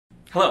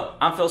Hello,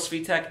 I'm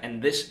Svitek,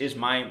 and this is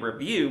my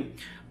review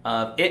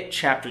of It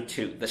Chapter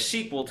 2, the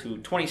sequel to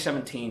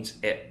 2017's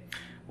It,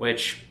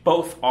 which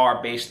both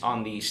are based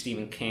on the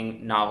Stephen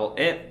King novel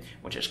It,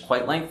 which is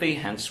quite lengthy,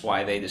 hence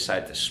why they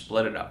decided to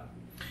split it up.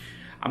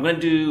 I'm going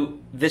to do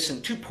this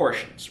in two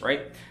portions,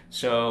 right?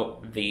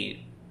 So the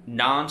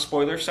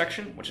non-spoiler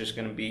section, which is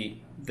going to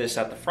be this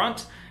at the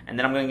front, and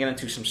then I'm going to get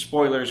into some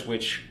spoilers,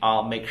 which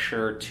I'll make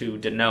sure to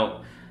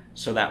denote,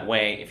 so that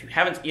way, if you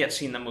haven't yet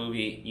seen the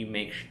movie,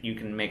 you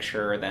can make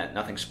sure that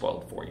nothing's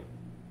spoiled for you.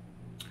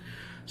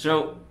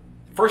 So,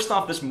 first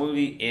off, this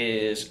movie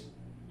is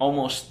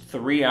almost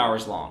 3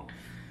 hours long.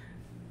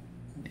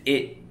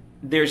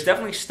 There's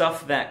definitely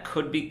stuff that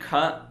could be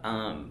cut,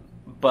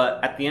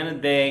 but at the end of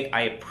the day,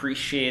 I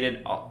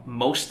appreciated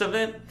most of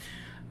it.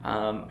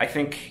 I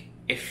think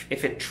if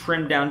it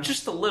trimmed down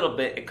just a little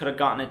bit, it could have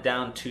gotten it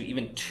down to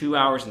even 2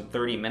 hours and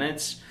 30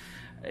 minutes.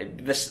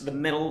 The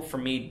middle for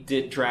me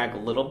did drag a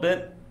little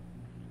bit,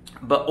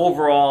 but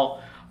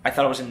overall I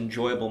thought it was an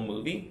enjoyable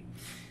movie.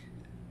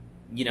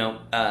 You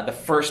know, the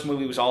first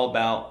movie was all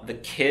about the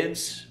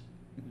kids.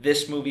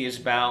 This movie is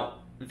about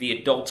the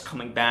adults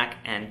coming back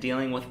and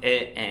dealing with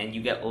it, and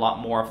you get a lot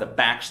more of the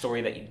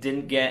backstory that you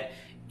didn't get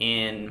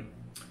in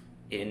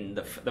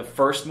the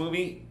first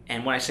movie.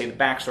 And when I say the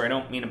backstory, I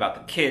don't mean about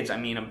the kids, I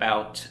mean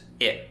about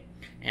it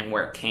and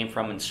where it came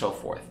from and so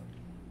forth.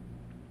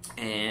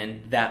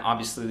 And that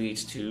obviously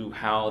leads to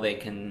how they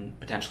can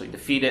potentially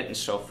defeat it and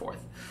so forth.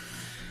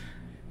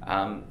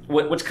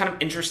 What's kind of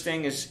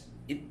interesting is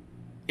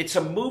it's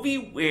a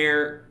movie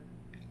where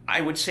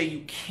I would say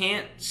you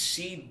can't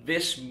see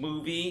this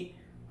movie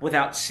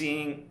without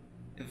seeing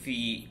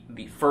the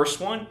first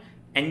one,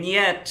 and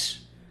yet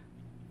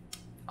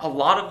a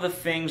lot of the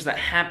things that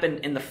happened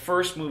in the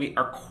first movie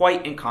are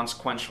quite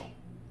inconsequential,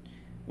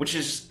 which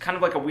is kind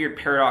of like a weird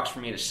paradox for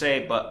me to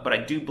say, but I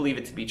do believe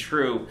it to be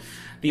true.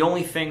 The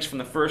only things from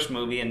the first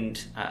movie, and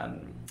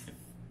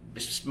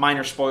it's just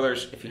minor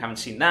spoilers if you haven't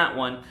seen that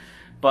one,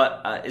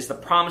 but is the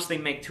promise they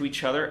make to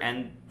each other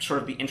and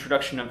sort of the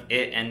introduction of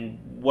it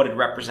and what it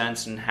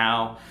represents and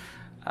how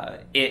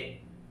it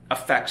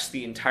affects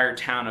the entire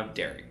town of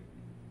Derry.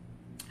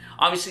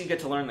 Obviously, you get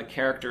to learn the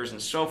characters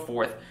and so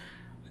forth,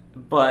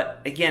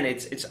 but again,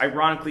 it's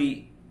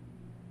ironically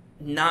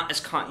not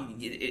as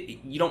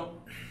you don't.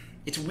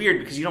 It's weird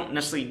because you don't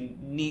necessarily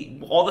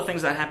need all the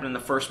things that happen in the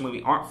first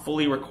movie aren't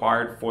fully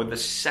required for the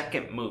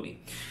second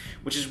movie,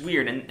 which is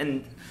weird,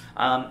 and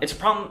it's a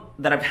problem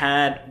that I've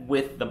had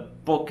with the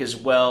book as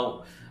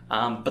well.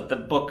 But the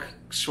book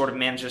sort of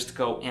manages to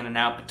go in and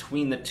out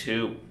between the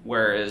two,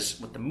 whereas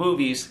with the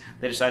movies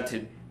they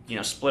decided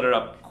to split it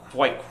up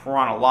quite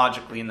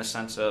chronologically in the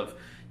sense of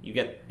you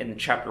get in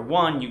chapter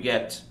 1 you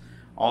get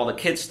all the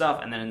kid stuff,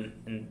 and then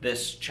in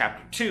this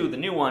chapter 2, the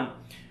new one,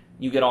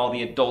 you get all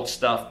the adult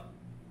stuff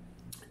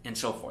and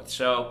so forth.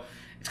 So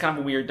it's kind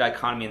of a weird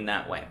dichotomy in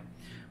that way,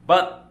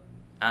 but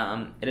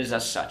it is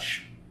as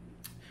such.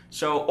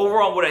 So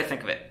overall, what did I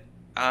think of it?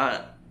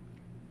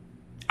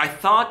 I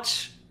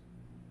thought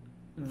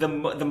the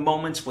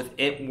moments with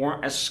it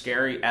weren't as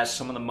scary as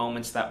some of the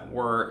moments that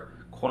were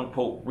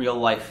quote-unquote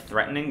real-life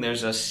threatening.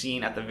 There's a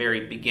scene at the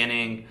very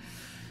beginning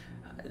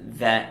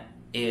that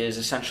is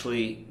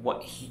essentially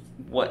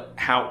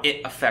how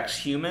it affects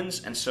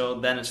humans, and so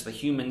then it's the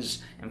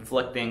humans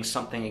inflicting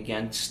something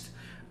against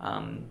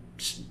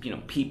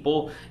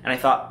people, and I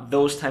thought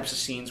those types of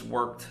scenes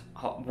were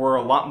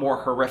a lot more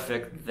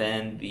horrific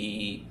than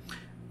the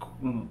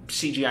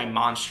CGI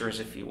monsters,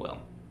 if you will.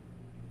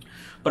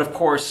 But of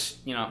course,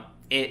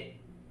 it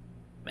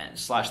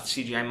slash the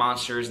CGI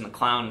monsters and the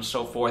clown and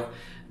so forth,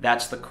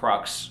 that's the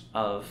crux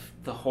of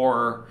the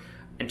horror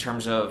in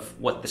terms of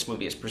what this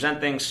movie is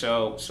presenting.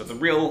 So the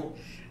real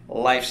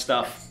life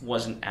stuff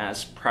wasn't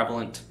as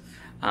prevalent,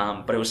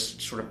 but it was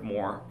sort of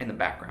more in the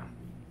background.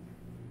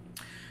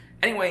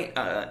 Anyway,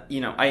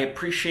 I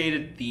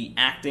appreciated the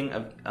acting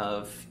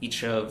of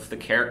each of the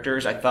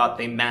characters. I thought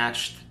they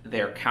matched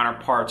their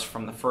counterparts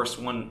from the first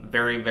one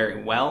very,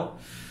 very well.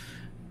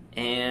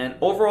 And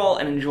overall,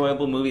 an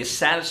enjoyable movie, a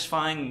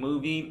satisfying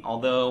movie,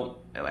 although,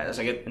 as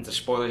I get into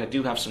spoilers, I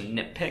do have some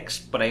nitpicks,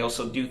 but I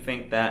also do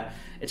think that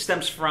it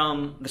stems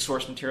from the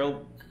source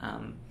material.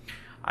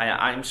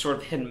 I'm sort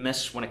of hit and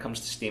miss when it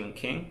comes to Stephen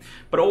King.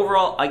 But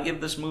overall, I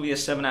give this movie a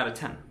 7 out of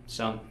 10.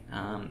 So,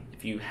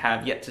 if you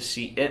have yet to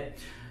see it,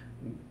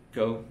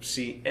 go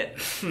see it.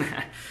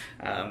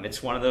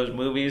 It's one of those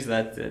movies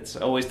that it's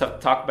always tough to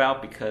talk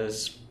about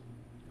because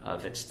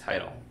of its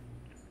title.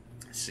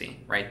 See,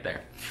 right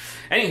there.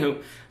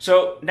 Anywho,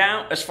 so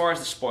now as far as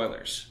the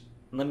spoilers,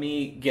 let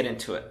me get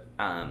into it.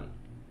 I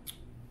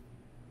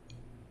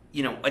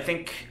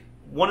think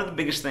one of the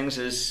biggest things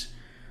is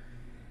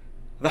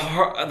the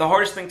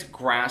hardest thing to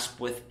grasp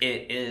with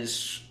it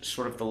is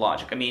sort of the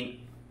logic. I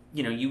mean,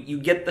 you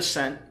get the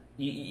sense.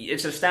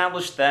 It's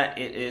established that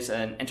it is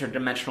an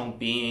interdimensional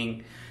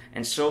being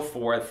and so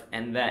forth,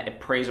 and that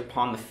it preys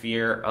upon the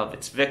fear of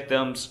its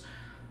victims.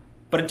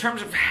 But in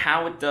terms of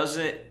how it does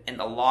it and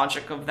the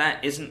logic of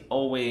that isn't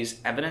always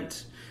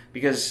evident,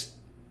 because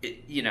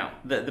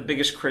the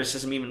biggest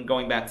criticism, even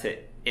going back to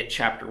it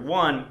Chapter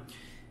 1,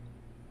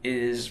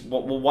 is,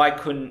 well, why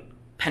couldn't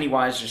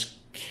Pennywise just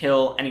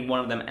kill any one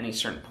of them at any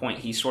certain point?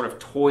 He sort of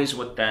toys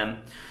with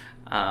them,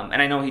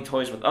 and I know he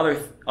toys with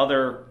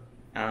other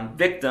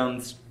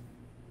victims,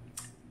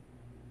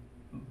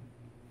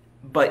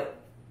 but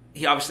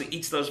he obviously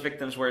eats those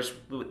victims, whereas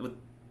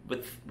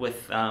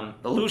with the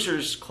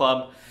Losers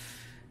Club,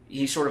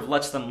 he sort of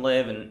lets them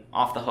live, and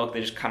off the hook,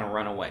 they just kind of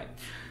run away.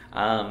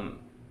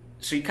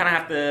 So you kind of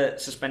have to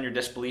suspend your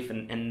disbelief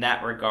in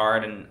that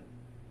regard, and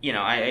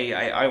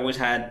I always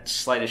had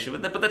slight issue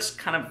with it, but that's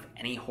kind of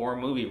any horror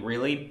movie,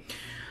 really.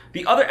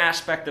 The other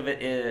aspect of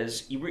it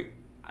is, again,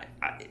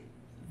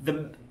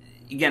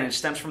 it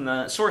stems from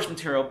the source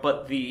material,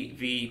 but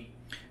the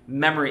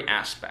memory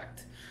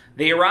aspect.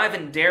 They arrive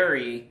in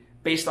Derry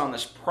based on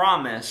this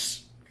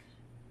promise,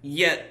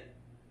 yet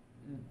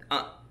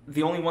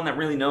the only one that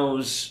really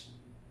knows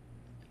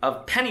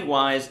of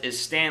Pennywise is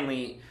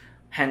Stanley,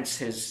 hence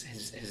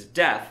his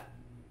death.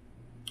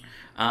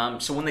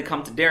 So when they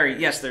come to Derry,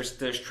 yes,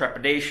 there's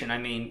trepidation. I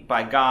mean,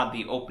 by God,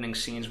 the opening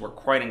scenes were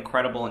quite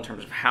incredible in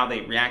terms of how they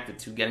reacted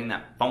to getting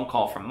that phone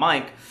call from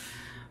Mike.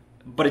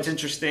 But it's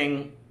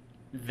interesting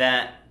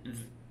that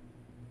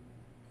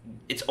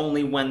it's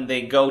only when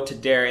they go to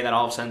Derry that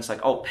all of a sudden it's like,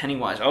 oh,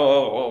 Pennywise,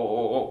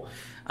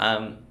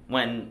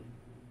 when,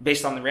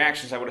 based on the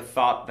reactions, I would have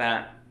thought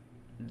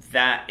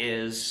that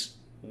is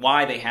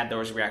why they had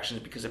those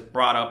reactions, because it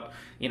brought up,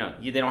 they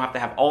don't have to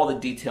have all the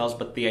details,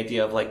 but the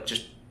idea of like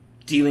just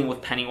dealing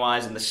with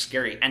Pennywise and the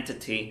scary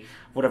entity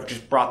would have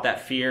just brought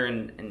that fear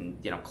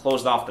and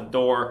closed off the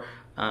door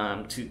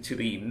to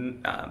the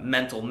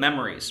mental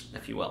memories,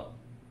 if you will.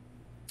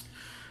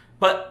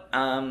 But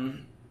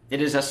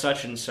it is as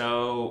such, and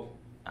so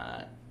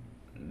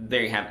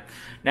there you have it.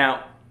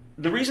 Now,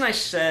 the reason I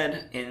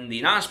said in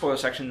the non-spoiler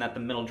section that the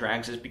middle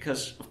drags is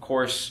because, of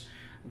course,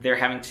 they're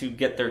having to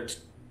get their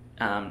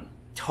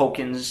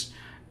tokens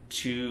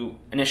to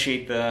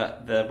initiate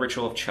the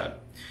ritual of Chud.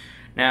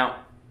 Now,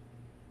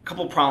 a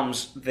couple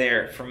problems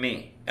there for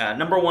me.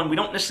 Number one, we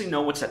don't necessarily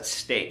know what's at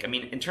stake. I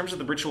mean, in terms of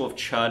the ritual of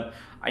Chud,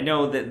 I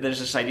know that there's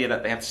this idea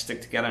that they have to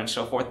stick together and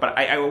so forth, but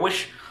I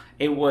wish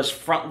it was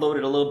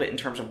front-loaded a little bit in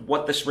terms of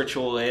what this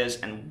ritual is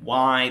and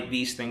why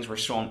these things were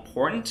so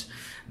important.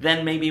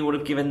 Then maybe it would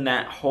have given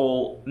that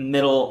whole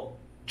middle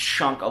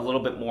chunk a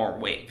little bit more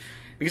weight.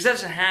 Because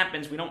as it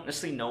happens, we don't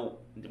necessarily know.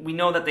 We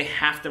know that they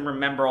have to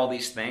remember all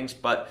these things,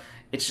 but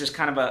it's just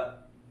kind of a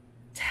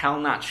tell,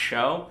 not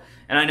show.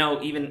 And I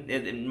know even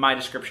in my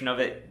description of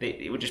it,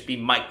 it would just be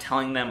Mike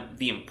telling them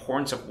the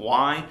importance of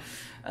why.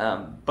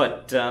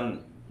 But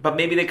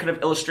maybe they could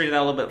have illustrated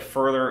that a little bit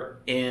further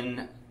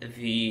in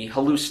the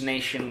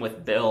hallucination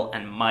with Bill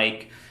and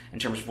Mike in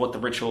terms of what the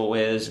ritual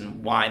is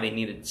and why they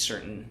needed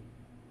certain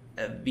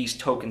these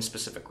tokens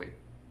specifically.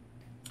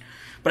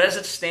 But as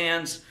it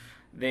stands,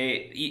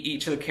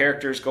 each of the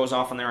characters goes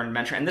off on their own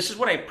adventure, and this is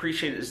what I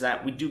appreciate, is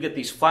that we do get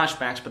these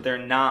flashbacks, but they're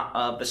not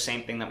of the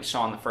same thing that we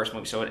saw in the first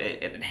movie, so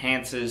it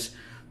enhances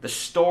the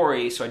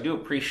story, so I do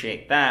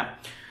appreciate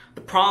that.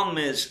 The problem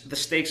is the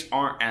stakes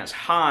aren't as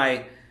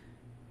high,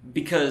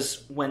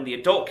 because when the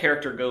adult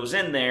character goes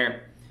in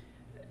there,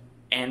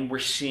 and we're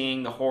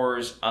seeing the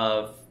horrors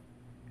of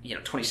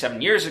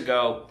 27 years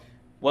ago,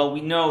 well,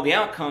 we know the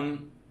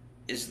outcome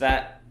is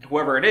that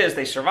whoever it is,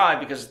 they survive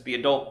because the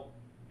adult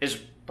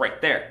is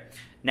right there.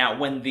 Now,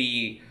 when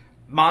the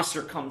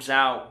monster comes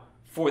out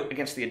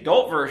against the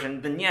adult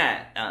version, then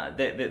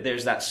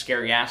there's that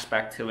scary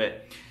aspect to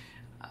it.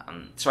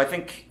 So I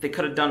think they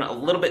could have done a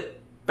little bit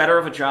better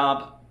of a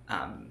job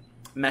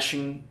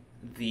meshing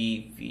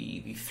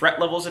the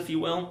threat levels, if you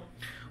will,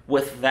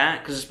 with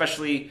that. Because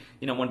especially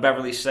when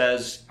Beverly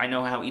says, "I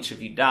know how each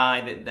of you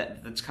died,"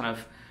 that's kind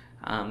of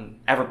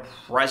ever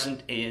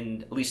present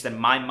in, at least in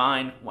my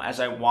mind,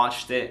 as I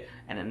watched it,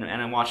 and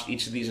I watched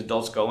each of these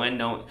adults go in,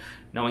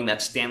 knowing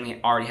that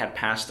Stanley already had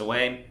passed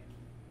away.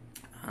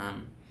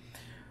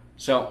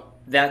 So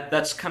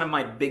that's kind of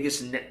my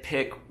biggest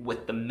nitpick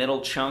with the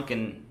middle chunk,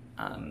 and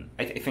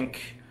I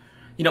think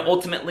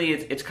ultimately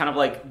it's kind of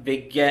like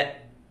they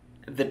get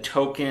the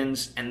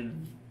tokens,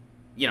 and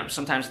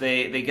sometimes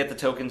they get the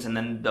tokens and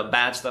then the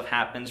bad stuff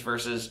happens,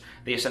 versus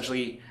they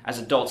essentially, as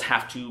adults,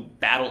 have to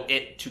battle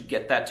it to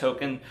get that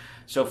token.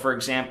 So, for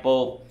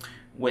example,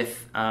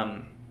 with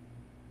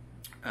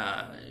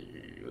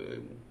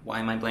why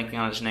am I blanking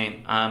on his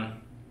name?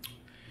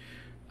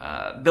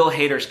 Bill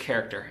Hader's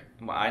character.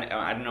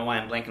 I don't know why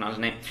I'm blanking on his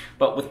name,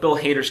 but with Bill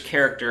Hader's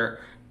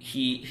character,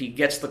 he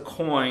gets the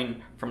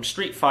coin from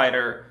Street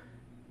Fighter,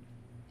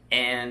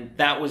 and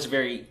that was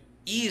very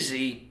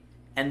easy.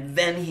 And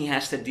then he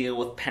has to deal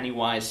with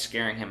Pennywise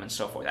scaring him and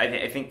so forth.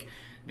 I think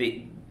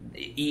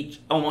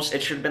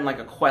it should have been like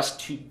a quest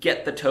to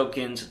get the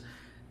tokens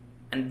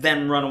and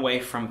then run away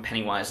from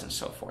Pennywise and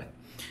so forth.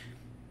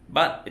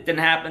 But it didn't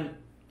happen,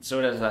 so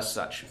it is as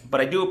such. But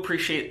I do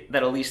appreciate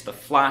that at least the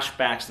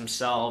flashbacks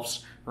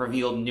themselves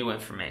revealed new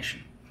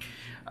information.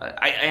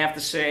 I have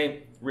to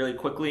say, really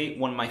quickly,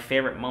 one of my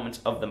favorite moments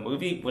of the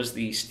movie was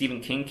the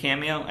Stephen King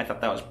cameo. I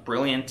thought that was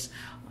brilliant.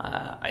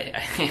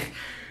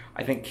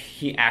 I think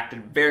he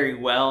acted very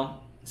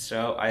well,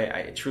 so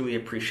I truly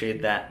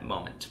appreciate that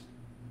moment.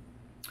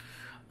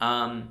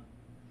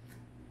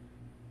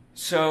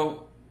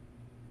 So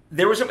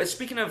there was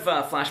speaking of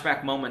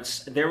flashback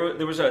moments, there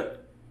was a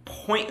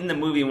point in the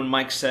movie when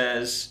Mike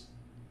says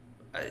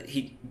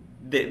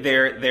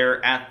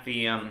they're at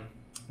the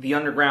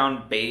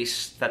underground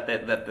base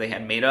that they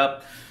had made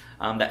up,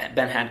 that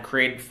Ben had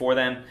created for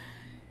them,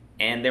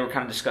 and they were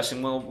kind of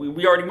discussing, well,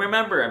 we already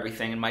remember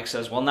everything, and Mike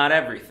says, well, not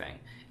everything.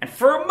 And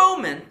for a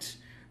moment,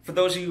 for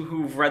those of you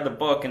who've read the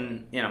book,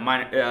 and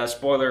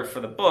spoiler for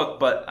the book,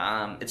 but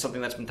it's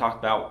something that's been talked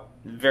about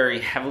very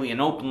heavily and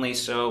openly,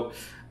 so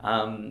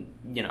I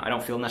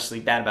don't feel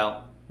necessarily bad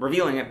about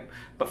revealing it.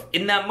 But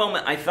in that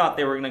moment, I thought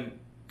they were going to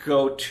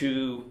go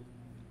to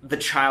the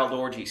child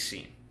orgy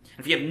scene.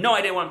 If you have no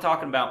idea what I'm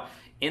talking about,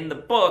 in the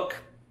book,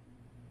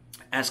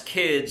 as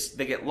kids,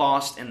 they get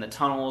lost in the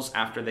tunnels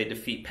after they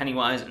defeat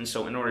Pennywise, and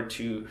so in order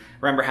to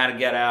remember how to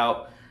get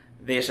out,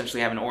 they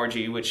essentially have an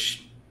orgy,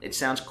 which it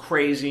sounds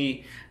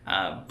crazy,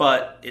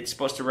 but it's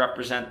supposed to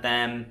represent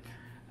them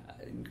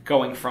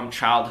going from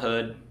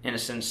childhood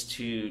innocence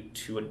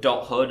to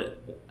adulthood,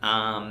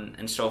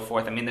 and so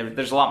forth. I mean,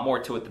 there's a lot more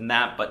to it than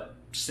that, but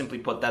simply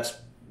put, that's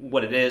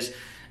what it is.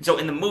 And so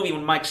in the movie,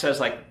 when Mike says,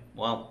 like,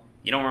 well,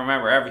 you don't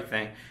remember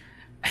everything,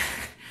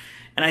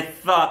 and I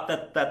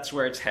thought that's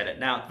where it's headed.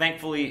 Now,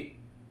 thankfully,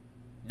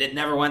 it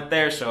never went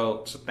there,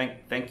 so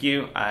thank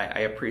you. I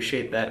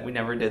appreciate that we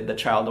never did the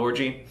child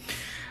orgy.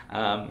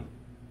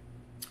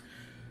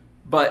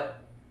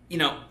 But,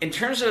 in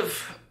terms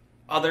of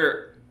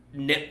other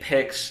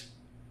nitpicks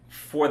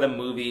for the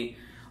movie,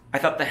 I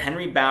thought the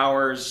Henry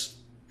Bowers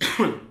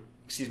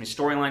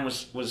storyline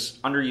was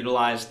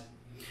underutilized,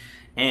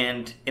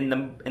 and in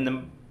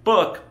the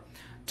book,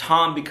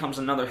 Tom becomes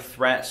another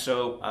threat.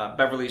 So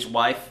Beverly's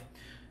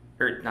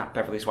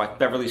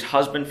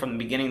husband from the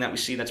beginning that we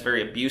see that's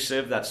very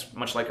abusive, that's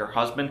much like her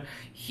husband,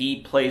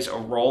 he plays a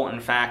role. In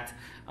fact,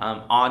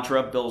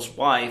 Audra, Bill's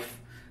wife,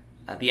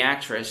 the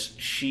actress,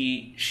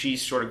 she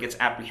sort of gets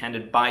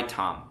apprehended by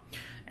Tom.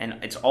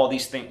 And it's all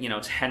these things,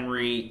 it's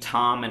Henry,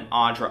 Tom, and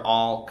Audra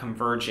all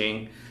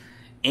converging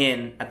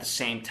in at the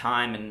same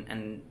time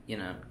and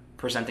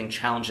presenting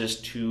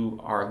challenges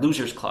to our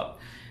Losers Club.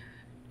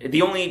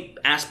 The only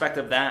aspect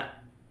of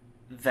that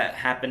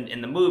happened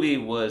in the movie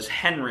was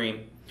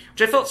Henry,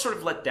 which I felt sort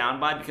of let down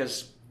by,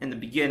 because in the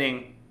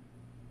beginning,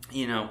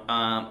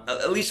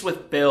 at least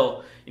with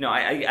Bill,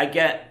 I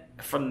get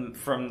from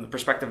the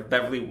perspective of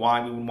Beverly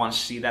why we would want to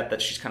see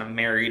that she's kind of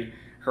married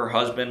her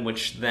husband,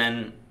 which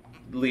then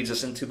leads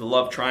us into the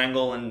love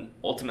triangle and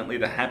ultimately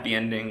the happy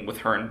ending with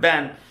her and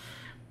Ben.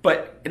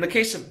 But in the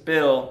case of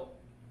Bill,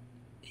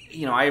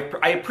 I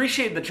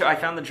appreciate I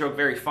found the joke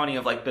very funny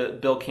of like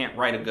Bill can't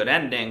write a good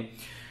ending,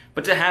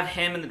 but to have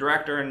him and the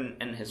director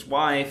and his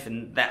wife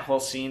and that whole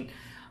scene,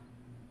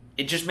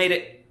 it just made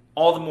it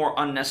all the more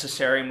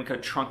unnecessary, and we could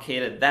have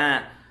truncated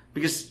that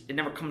because it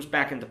never comes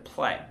back into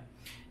play.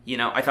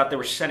 I thought they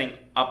were setting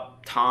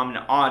up Tom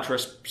and Audra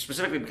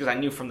specifically because I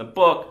knew from the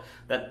book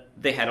that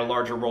they had a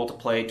larger role to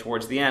play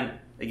towards the end.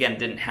 Again,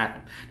 didn't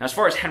happen. Now, as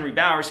far as Henry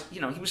Bowers, he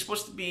was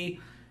supposed to be.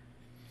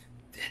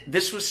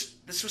 This was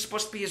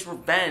supposed to be his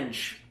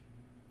revenge,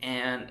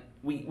 and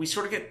we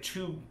sort of get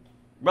two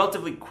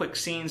relatively quick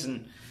scenes,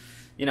 and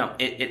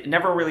it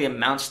never really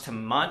amounts to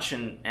much,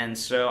 and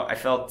so I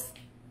felt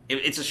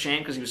it's a shame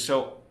because he was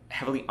so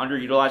heavily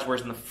underutilized.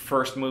 Whereas in the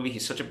first movie,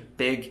 he's such a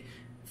big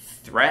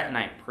threat, and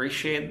I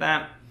appreciate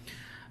that.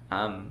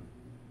 And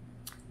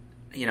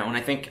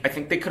I think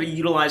they could have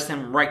utilized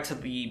him right to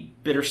the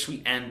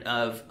bittersweet end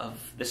of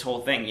this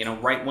whole thing.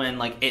 Right when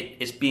like it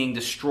is being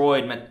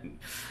destroyed.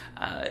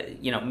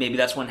 Maybe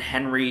that's when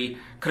Henry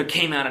could have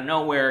came out of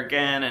nowhere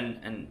again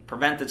and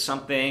prevented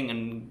something,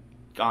 and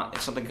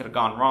something could have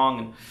gone wrong,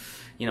 and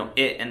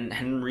it and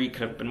Henry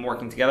could have been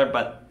working together,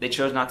 but they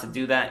chose not to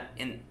do that.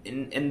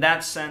 In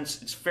that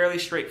sense, it's fairly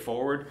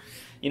straightforward.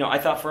 I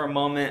thought for a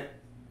moment,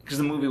 because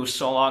the movie was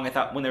so long, I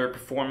thought when they were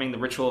performing the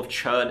Ritual of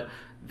Chud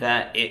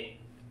that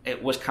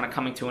it was kind of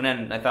coming to an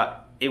end. I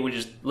thought it would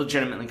just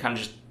legitimately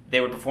they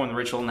would perform the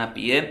ritual and that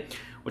be it,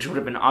 which would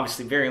have been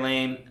obviously very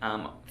lame.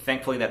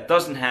 Thankfully that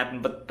doesn't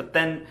happen, but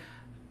then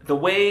the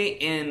way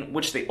in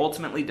which they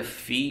ultimately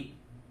defeat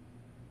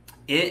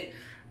it,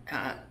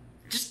 I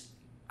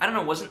don't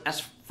know, wasn't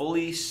as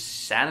fully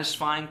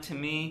satisfying to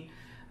me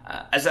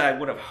as I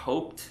would have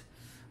hoped.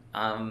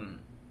 I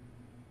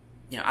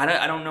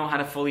don't know how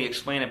to fully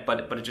explain it, but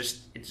it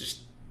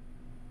just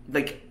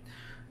like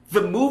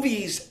the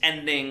movie's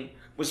ending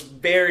was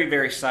very,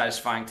 very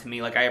satisfying to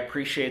me. Like, I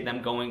appreciate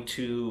them going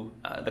to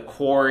the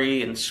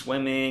quarry and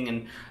swimming,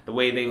 and the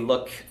way they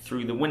look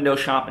through the window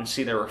shop and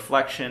see their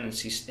reflection and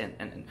see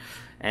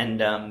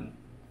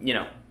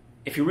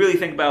if you really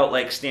think about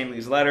like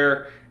Stanley's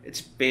letter,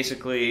 it's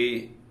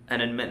basically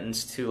an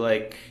admittance to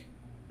like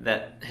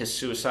that his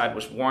suicide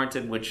was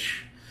warranted,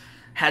 which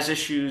has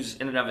issues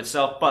in and of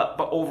itself, but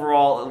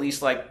overall, at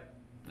least like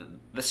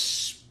the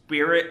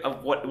spirit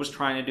of what it was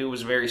trying to do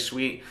was very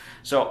sweet.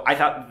 So I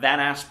thought that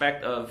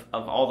aspect of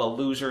all the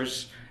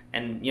losers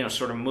and, you know,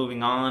 sort of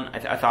moving on,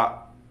 I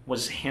thought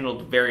was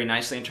handled very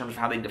nicely in terms of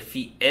how they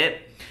defeat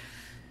it.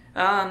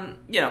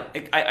 You know,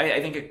 I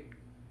think it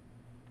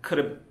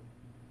could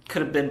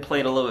have been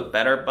played a little bit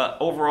better, but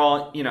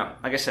overall, you know,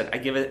 like I said, I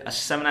give it a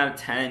 7 out of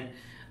 10.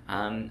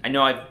 I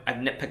know I've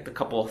nitpicked a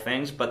couple of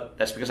things, but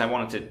that's because I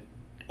wanted to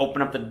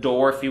open up the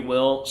door, if you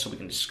will, so we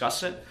can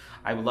discuss it.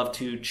 I would love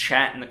to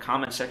chat in the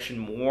comment section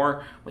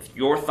more with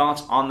your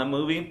thoughts on the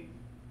movie.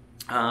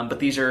 But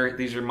these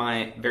are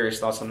my various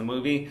thoughts on the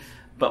movie.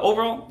 But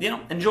overall, you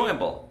know,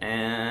 enjoyable.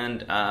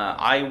 And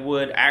I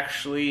would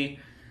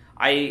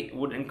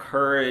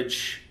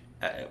encourage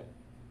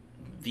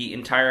the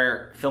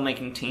entire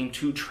filmmaking team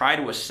to try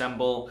to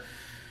assemble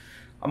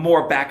a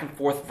more back and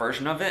forth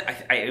version of it.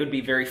 It would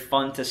be very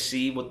fun to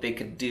see what they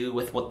could do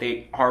with what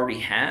they already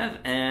have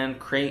and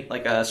create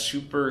like a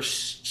super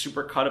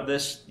cut of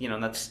this. You know,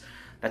 that's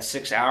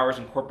 6 hours,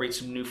 incorporate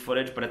some new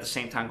footage, but at the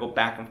same time go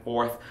back and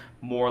forth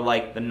more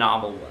like the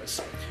novel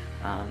was.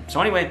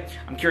 So anyway,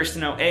 I'm curious to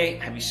know, A,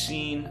 have you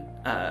seen,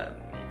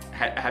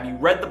 have you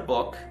read the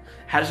book?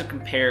 How does it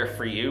compare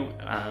for you?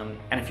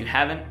 And if you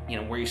haven't, you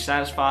know, were you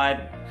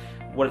satisfied?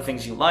 What are the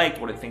things you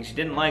liked? What are the things you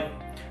didn't like?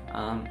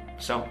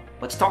 So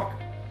let's talk.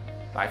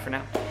 Bye for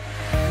now.